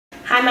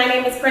Hi, my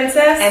name is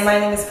Princess. And my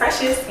name is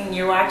Precious, and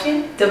you're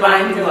watching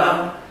Divine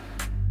Duo.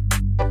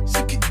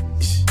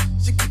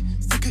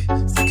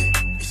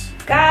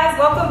 Guys,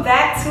 welcome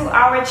back to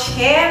our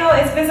channel.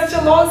 It's been such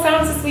a long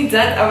time since we've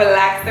done a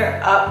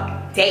relaxer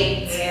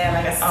update. Yeah,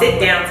 like a sit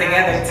down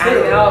together too.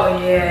 I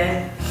know,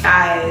 yeah.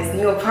 Guys,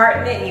 new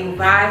apartment, new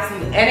vibes,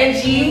 new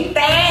energy.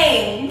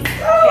 Thanks.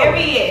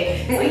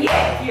 Period. So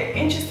yeah, if you're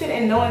interested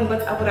in knowing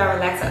what's up with our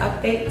relaxer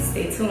update,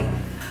 stay tuned.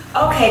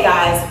 Okay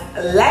guys,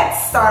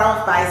 let's start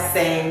off by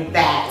saying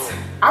that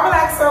our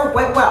relaxer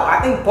went well.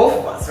 I think both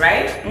of us,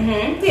 right?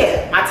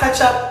 Yeah, my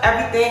touch up,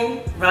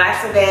 everything,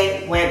 relaxer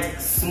day went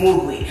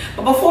smoothly.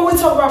 But before we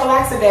talk about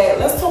relaxer day,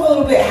 let's talk a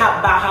little bit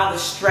about how the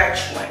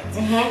stretch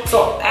went.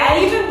 So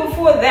even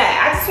before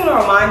that, I just want to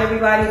remind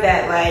everybody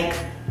that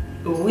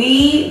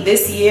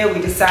this year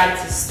we decided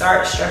to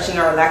start stretching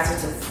our relaxer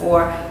to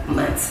 4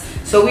 months.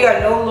 So we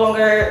are no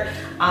longer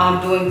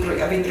doing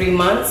every 3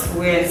 months.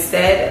 We're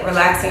instead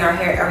relaxing our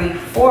hair every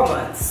 4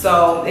 months.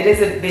 So it is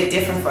a bit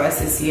different for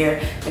us this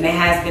year than it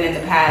has been in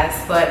the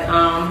past, but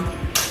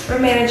we're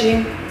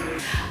managing.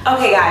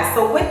 Okay guys,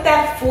 so with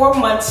that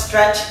 4-month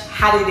stretch,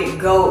 how did it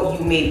go,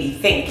 you may be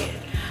thinking?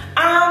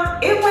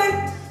 It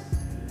went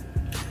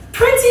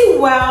pretty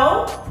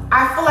well.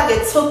 I feel like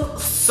it took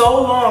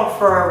so long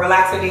for a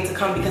relaxer day to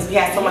come because we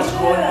had so much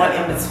going on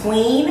in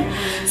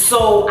between.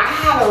 So I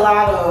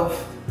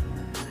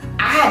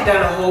had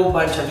done a whole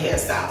bunch of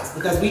hairstyles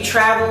because we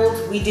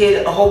traveled, we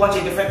did a whole bunch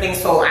of different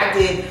things. So I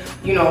did,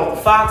 you know,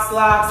 fox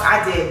locks,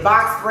 I did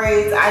box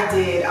braids, I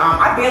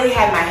barely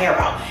had my hair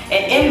out.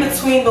 And in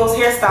between those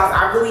hairstyles,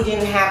 I really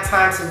didn't have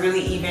time to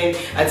really even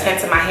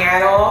attend to my hair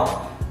at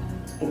all.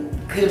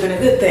 Could have been a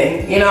good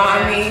thing, you know what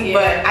I mean? Yeah.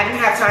 But I didn't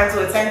have time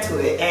to attend to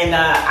it. And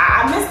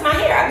I missed my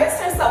hair, I missed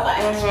her so much.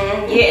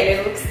 Yeah, and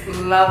it looks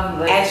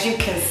lovely. As you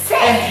can see,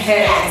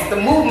 yes, the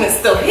movement's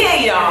still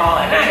here, y'all.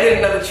 And I did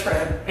another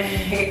trim.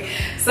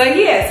 So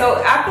yeah,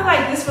 so I feel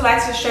like this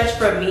relaxer stretch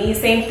for me,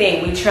 same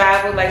thing. We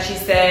traveled, like she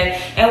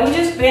said, and we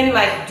just been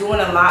like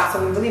doing a lot,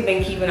 so we've really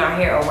been keeping our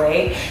hair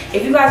away.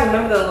 If you guys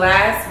remember the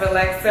last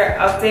relaxer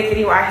update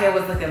video, our hair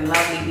was looking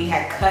lovely. We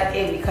had cut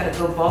it, we cut a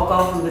good bulk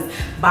off. It was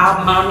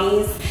Bob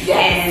Mommies,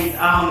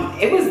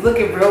 and it was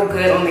looking real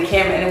good on the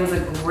camera, and it was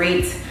a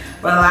great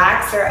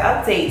relaxer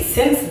update.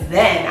 Since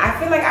then, I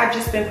feel like I've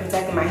just been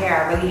protecting my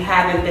hair. I really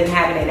haven't been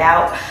having it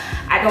out.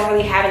 I don't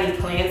really have any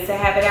plans to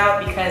have it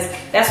out because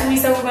that's what we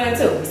said we're gonna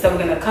do. We said we're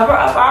gonna cover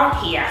up our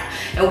hair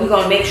and we're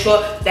gonna make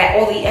sure that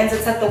all the ends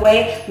are tucked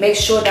away, make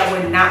sure that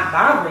we're not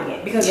bothering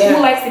it because who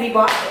likes to be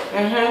bothered?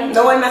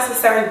 No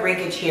unnecessary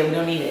breakage here, we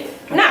don't need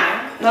it.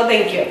 Nah, no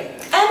thank you.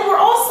 And we're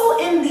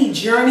also in the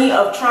journey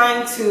of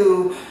trying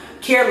to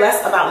care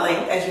less about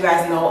length, as you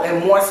guys know,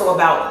 and more so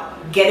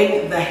about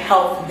getting the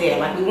health there.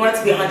 Like we want it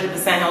to be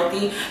 100%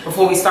 healthy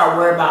before we start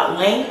worrying about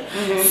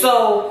length.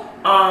 So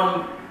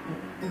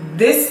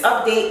this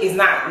update is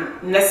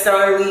not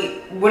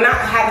necessarily, we're not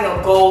having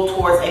a goal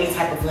towards any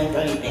type of length or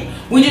anything.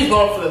 We're just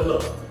going for the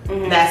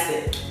look. That's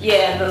it.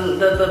 Yeah, the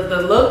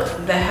look,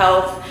 the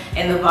health,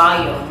 and the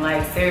volume.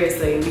 Like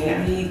seriously,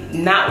 we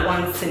not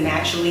ones to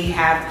naturally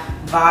have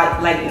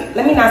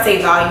let me not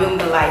say volume,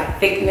 but like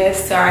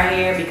thickness to our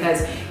hair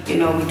because you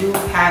know we do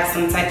have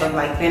some type of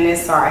like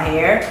thinness to our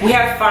hair. We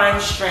have fine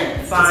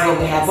strands. That's what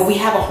we have, but we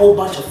have a whole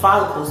bunch of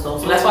follicles though.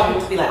 So that's why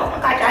people be like, oh my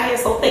god, your hair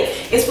is so thick.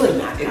 It's really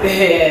not. Yeah,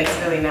 it's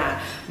really not.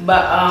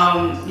 But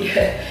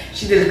yeah,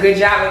 she did a good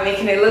job of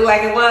making it look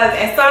like it was.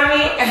 And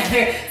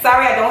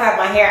sorry I don't have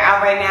my hair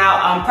out right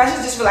now.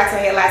 Precious just relaxed her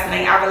hair last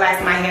night. I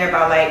relaxed my hair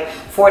about like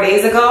 4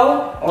 days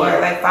ago or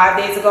like 5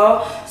 days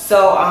ago.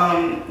 So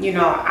you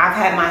know, I've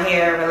had my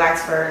hair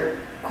relaxed for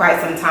quite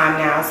some time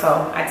now.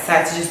 So I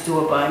decided to just do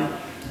a bun.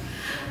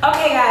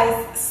 Okay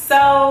guys,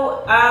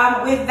 so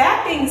with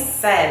that being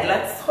said,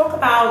 let's talk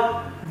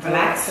about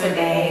relaxer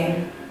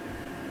day.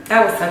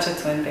 That was such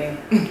a twin thing.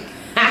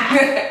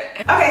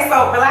 Okay,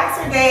 so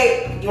relaxer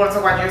day, you want to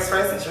talk about yours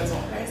first since yours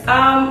on first?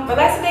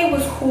 Relaxer day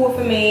was cool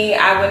for me.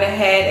 I went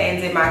ahead and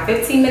did my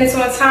 15 minutes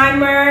on a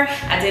timer.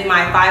 I did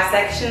my 5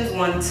 sections,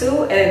 1,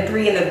 2, and then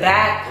 3 in the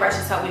back.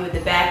 Precious helped me with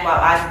the back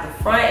while I did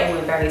the front. It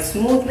went very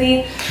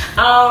smoothly.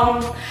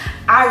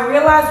 I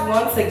realized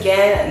once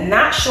again,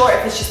 not sure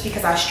if it's just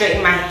because I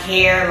straightened my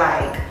hair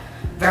like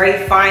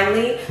very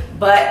finely,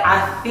 but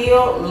I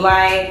feel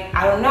like,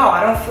 I don't know,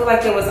 I don't feel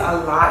like there was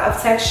a lot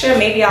of texture.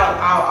 Maybe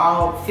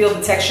I'll feel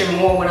the texture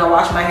more when I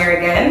wash my hair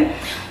again.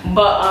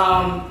 But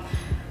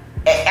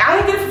I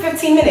only did it for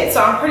 15 minutes,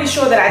 so I'm pretty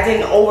sure that I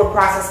didn't over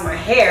process my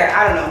hair.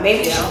 I don't know,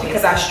 maybe it's just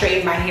because I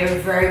straightened my hair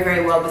very,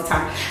 very well this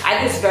time.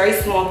 I did very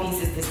small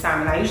pieces this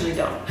time and I usually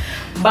don't.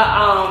 But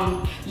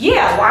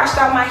yeah, washed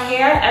out my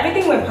hair.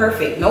 Everything went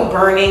perfect. No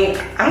burning.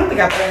 I don't think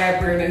I've ever had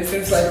burning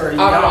since like our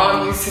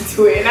mom used to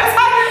do it. And that's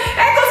how,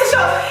 that goes to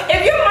show,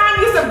 if your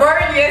mom used to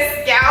burn your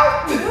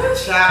scalp,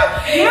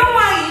 you know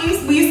why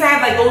we used to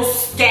have like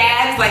those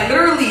scabs, like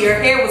literally your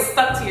hair was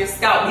stuck to your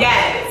scalp.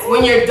 Yes.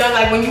 When you're done,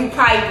 like when you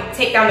probably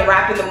take down the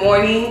wrap in the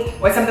morning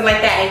or something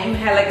like that, and you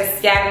had like a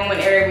scab in one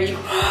area where you,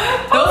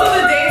 those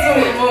are the days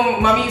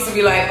when mommy used to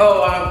be like,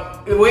 oh,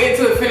 wait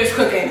until it finished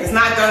cooking. It's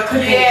not done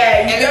cooking.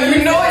 Yeah,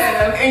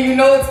 and you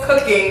know it's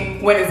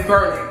cooking when it's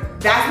burning.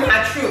 That's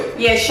not true.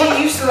 Yeah, she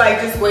used to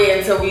like just wait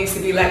until we used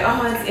to be like,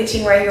 oh, it's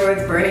itching right here, or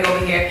it's burning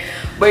over here.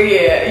 But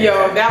yeah,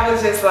 yo, that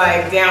was just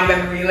like down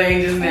memory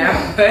lane just now.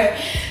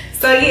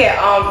 So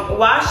yeah,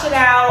 washed it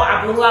out.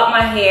 I blew out my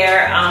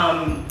hair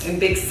in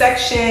big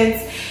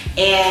sections,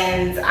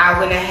 and I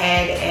went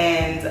ahead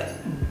and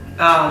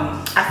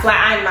I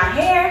flat ironed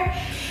my hair,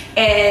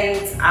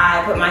 and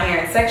I put my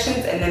hair in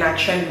sections, and then I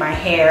trimmed my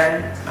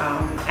hair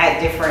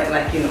at different,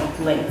 like, you know,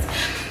 lengths.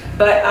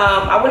 But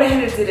I went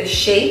ahead and did a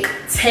shake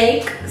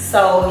take.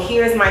 So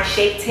here's my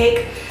shake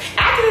take.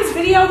 After this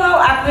video though,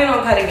 I plan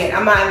on cutting it.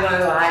 I'm not even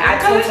gonna lie. I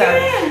told her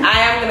I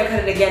am gonna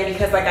cut it again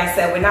because, like I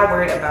said, we're not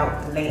worried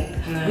about length.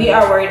 We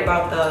are worried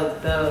about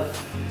the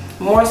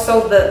more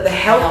so the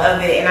health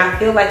of it. And I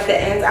feel like the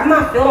ends, I'm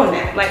not feeling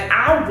that. Like,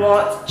 I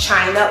want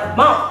China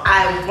bump.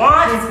 I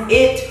want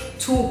it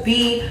to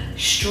be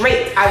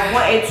straight. I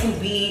want it to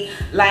be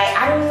like,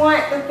 I don't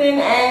want the thin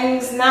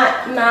ends,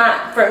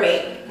 not for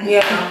me.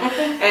 Yeah.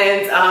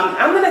 And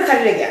I'm gonna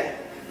cut it again.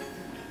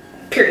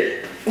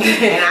 Period.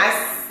 And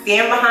I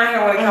stand behind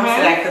her when it comes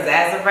to that, because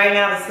as of right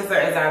now, the sister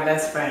is our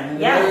best friend.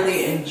 We're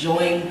really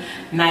enjoying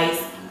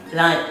nice,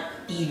 blunt,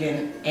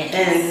 even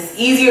ends. It's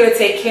easier to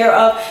take care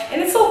of.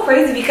 And it's so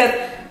crazy because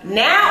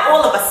now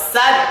all of a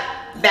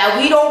sudden that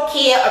we don't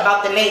care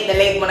about the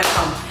length wanna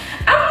come.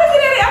 I'm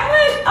looking at it, I'm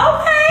like,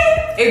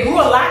 okay. It grew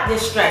a lot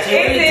this stretch.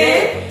 It really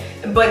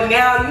did. But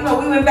now, you know,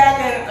 we went back,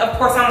 and of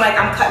course I'm like,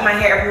 I'm cutting my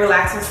hair every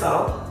relaxer,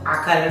 so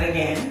I cut it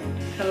again.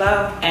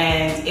 Hello.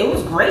 And it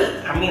was great.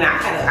 I mean, I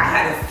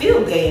had a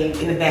field day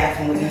in the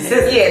bathroom with my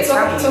sister. Yeah,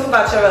 talk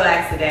about your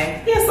relax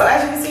today. Yeah, so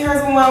as you can see,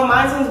 hers went well,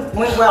 mine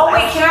went well. Oh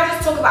wait, can I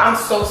just talk about, I'm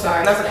so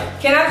sorry. That's okay.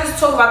 Can I just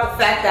talk about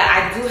the fact that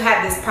I do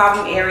have this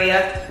problem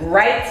area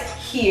right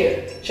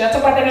here? Should I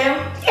talk about that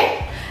now?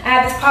 Yeah. I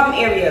have this problem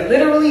area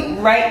literally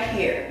right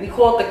here. We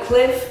call it the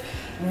cliff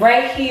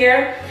right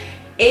here.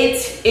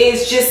 It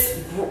is just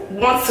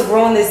wants to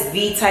grow in this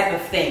V type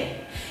of thing.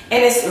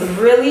 And it's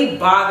really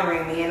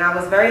bothering me. And I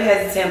was very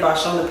hesitant about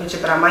showing the picture,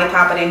 but I might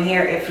pop it in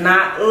here. If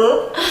not,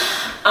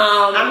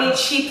 I mean,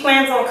 she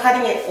plans on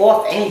cutting it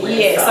off anyway.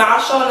 Yeah, so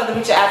I'll show another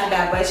picture after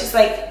that. But it's just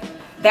like,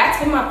 that's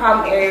been my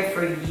problem area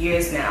for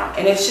years now.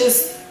 And it's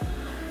just,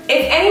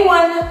 if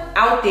anyone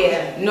out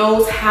there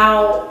knows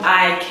how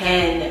I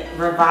can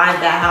revive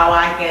that, how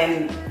I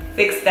can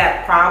fix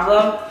that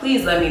problem,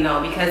 please let me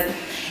know, because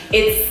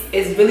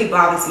it's really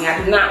bothers me.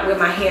 I do not wear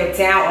my hair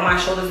down on my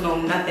shoulders, no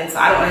nothing, so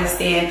I don't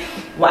understand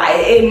why.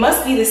 It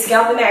must be the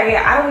scalp in that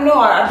area. I don't know.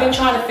 I've been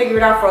trying to figure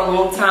it out for a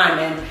long time,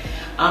 and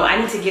I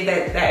need to give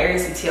that area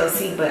some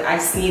TLC, but I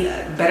just need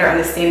a better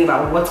understanding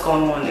about what's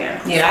going on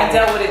there. Yeah, I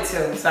dealt with it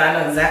too, so I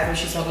know exactly what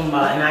she's talking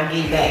about, and I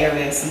gave that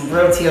area some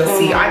real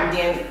TLC.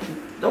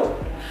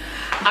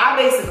 I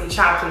basically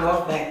chopped it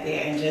off back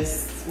there and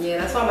just, yeah,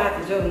 that's what I'm gonna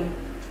have to do.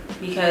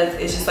 Because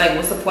it's just like,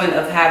 what's the point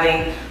of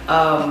having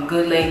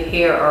good length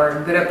hair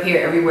or good up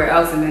hair everywhere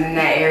else, and then in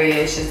that area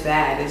it's just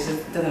bad. It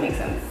just doesn't make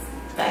sense.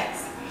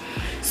 Facts.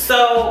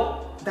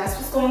 So that's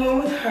what's going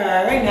on with her.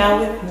 And now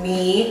with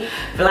me,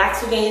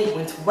 relax today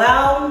went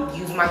well.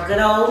 Use my good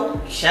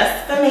old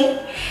just for me,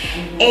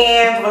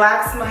 and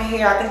relax my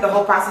hair. I think the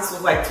whole process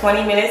was like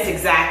 20 minutes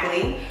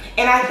exactly,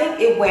 and I think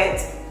it went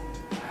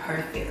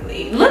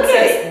perfectly. Look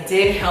at it.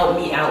 Did help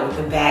me out with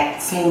the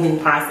back smoothing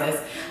process.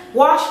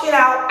 Washed it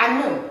out,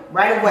 I knew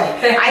right away.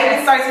 I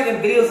even started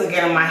taking videos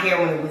again of my hair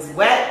when it was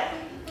wet,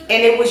 and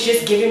it was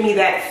just giving me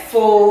that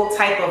full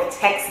type of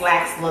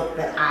Tex-Lax look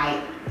that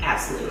I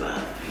absolutely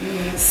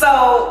love.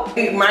 So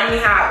it reminded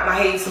me how my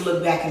hair used to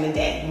look back in the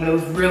day when it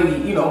was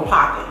really, you know,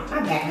 popping.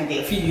 Not back in the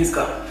day, a few years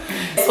ago.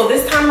 So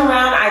this time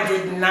around, I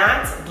did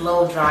not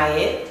blow dry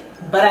it,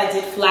 but I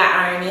did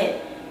flat iron it,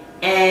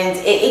 and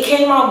it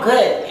came out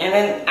good. And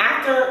then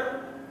after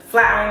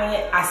flat ironing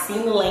it, I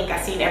seen the length,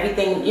 I seen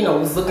everything, you know,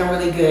 was looking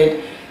really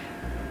good.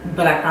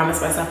 But I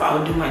promised myself I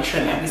would do my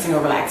trim every single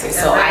relaxer.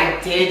 So I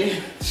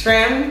did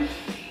trim,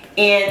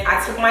 and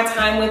I took my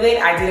time with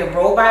it. I did it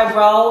row by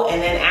row, and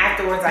then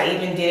afterwards I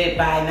even did it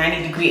by a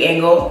 90-degree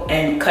angle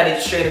and cut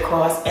it straight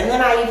across. And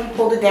then I even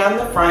pulled it down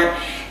the front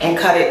and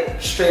cut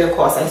it straight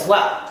across as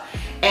well.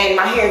 And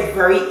my hair is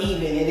very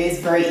even. It is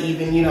very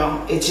even, you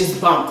know, it's just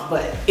bumped,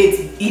 but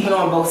it's even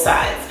on both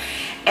sides.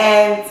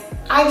 And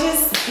I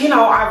just, you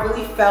know, I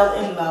really fell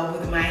in love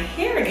with my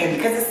hair again,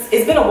 because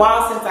it's been a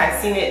while since I've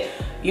seen it,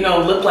 you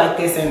know, look like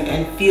this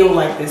and feel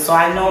like this. So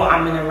I know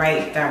I'm in the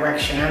right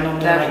direction. I know I'm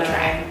in the right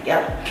track.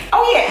 Yep.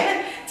 Oh yeah, and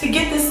then to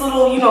get this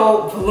little, you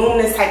know,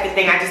 voluminous type of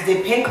thing, I just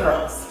did pin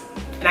curls.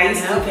 And I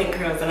used to do pin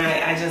curls, and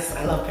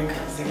I love pin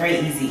curls. They're very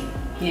easy.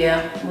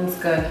 Yeah, looks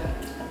good.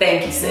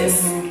 Thank you,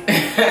 sis.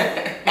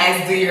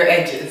 As do your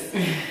edges.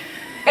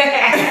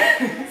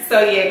 So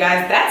yeah,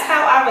 guys, that's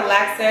how our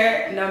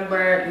relaxer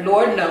number,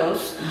 Lord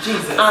knows,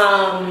 Jesus,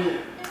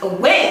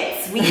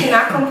 went. We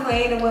cannot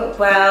complain. It went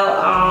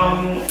well.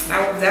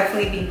 I will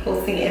definitely be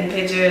posting in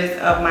pictures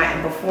of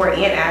my before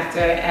and after,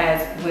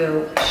 as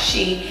will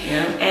she.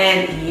 Yeah.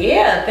 And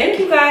yeah, thank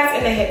you guys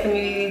in the hair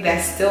community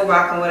that's still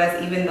rocking with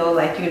us, even though,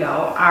 like, you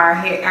know,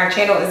 our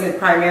channel isn't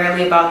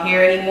primarily about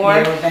hair anymore.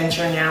 Yeah, we're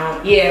venturing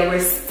out. Yeah,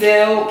 we're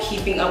still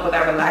keeping up with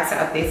our relaxer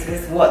updates,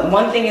 because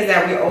one thing is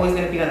that we're always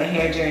going to be on a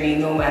hair journey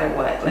no matter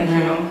what, like, you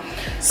know.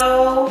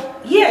 So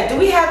yeah, do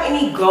we have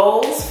any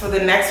goals for the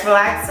next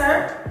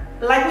relaxer?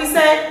 Like we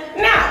said,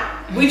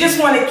 no. We just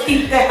want to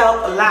keep the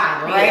health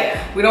alive, right?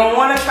 Yeah. We don't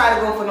want to try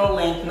to go for no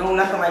length, no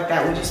nothing like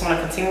that. We just want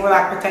to continue with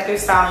our protective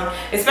styling,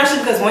 especially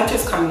because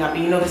winter's coming up,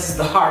 and you know this is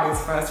the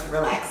hardest for us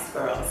relaxed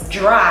girls.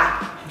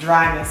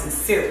 Dryness is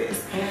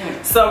serious.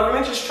 So we're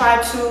gonna just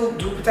try to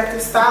do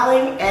protective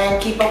styling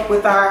and keep up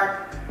with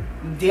our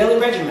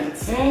daily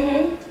regimens.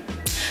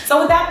 So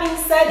with that being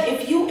said,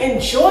 if you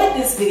enjoyed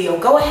this video,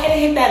 go ahead and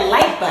hit that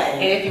like button.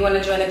 And if you want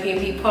to join the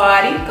PMP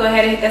party, go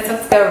ahead and hit that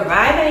subscribe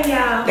button,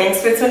 y'all.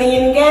 Thanks for tuning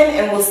in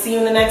again, and we'll see you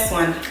in the next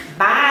one.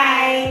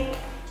 Bye.